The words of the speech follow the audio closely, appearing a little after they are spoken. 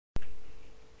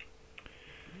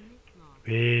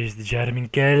Where's the German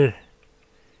girl?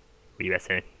 What are you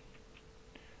saying?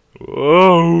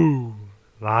 Whoa!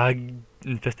 Lag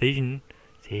infestation.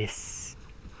 Yes.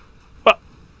 What?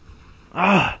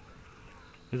 Ah!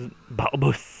 There's a battle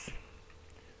bus.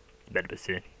 Better be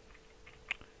soon.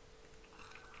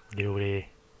 Get over there.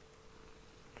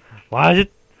 Why is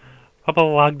it Papa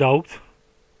lagged out?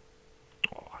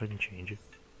 Oh, I didn't change it.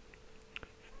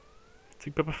 It's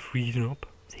like Papa freezing up.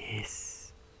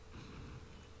 Yes.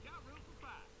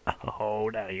 Oh,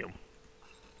 damn.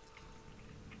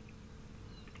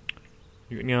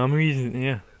 You got any armories?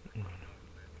 Yeah.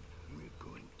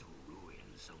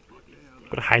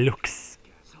 Got a Hilux.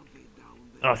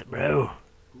 Oh, bro.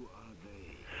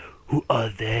 Who are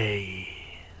they?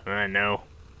 I know.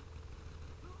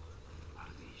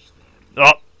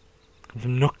 Oh!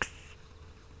 Some nooks.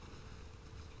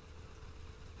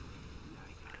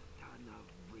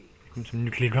 Some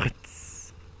nuclear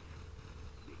rockets.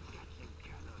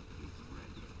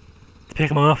 Let's pick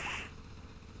them off.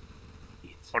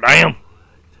 Oh, damn!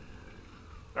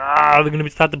 Ah, they're gonna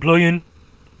start deploying.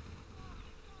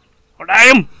 Oh,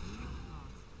 damn!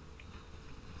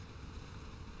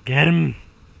 Get him!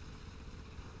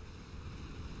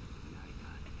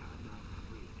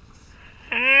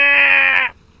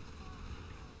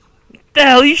 What the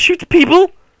hell? He shoots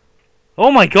people?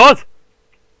 Oh my god!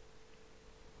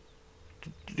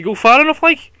 Did he go far enough,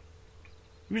 like?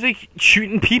 He was like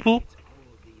shooting people.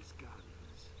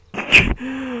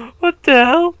 What the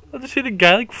hell? I just see the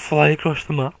guy like fly across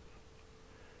the map.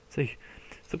 It's like,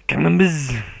 some gang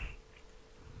members.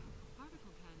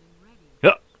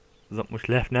 Yeah, there's not much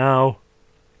left now.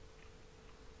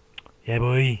 Yeah,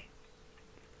 boy.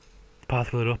 Let's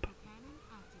particle it up.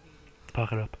 Let's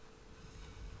park it up.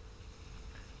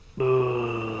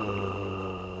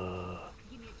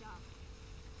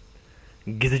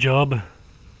 Get the job.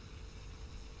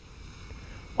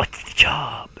 What's the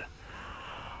job?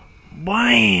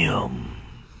 Wham!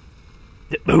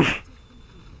 Move!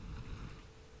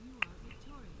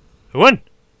 Who won?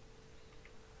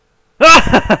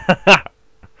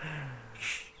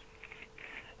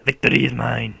 Victory is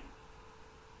mine.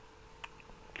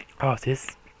 Oh, it's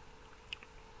this.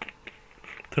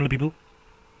 Ton of people.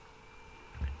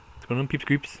 What's going on, peeps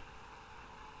creeps?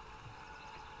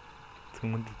 What's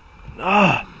going on?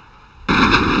 Ah!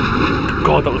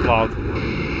 God, that was loud.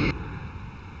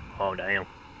 Oh, damn.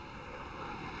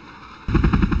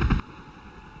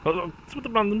 What's with the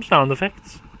random sound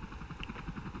effects?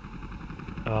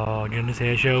 Oh, getting this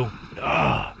hair show.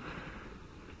 Ah!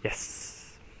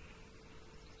 Yes!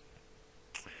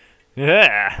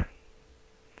 Yeah!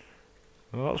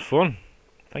 Well, that was fun.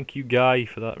 Thank you, Guy,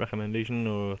 for that recommendation,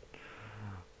 or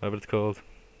whatever it's called.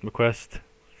 Request.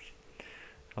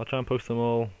 I'll try and post them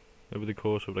all over the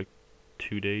course of like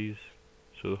 2 days.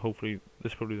 So hopefully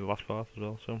this is probably the last part as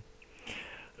well. So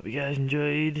hope you guys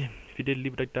enjoyed. If you did,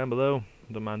 leave a like down below.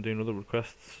 I don't mind doing other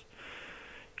requests.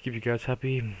 Keep you guys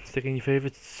happy. Stick in your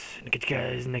favourites. And catch you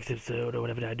guys next episode or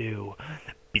whatever I do.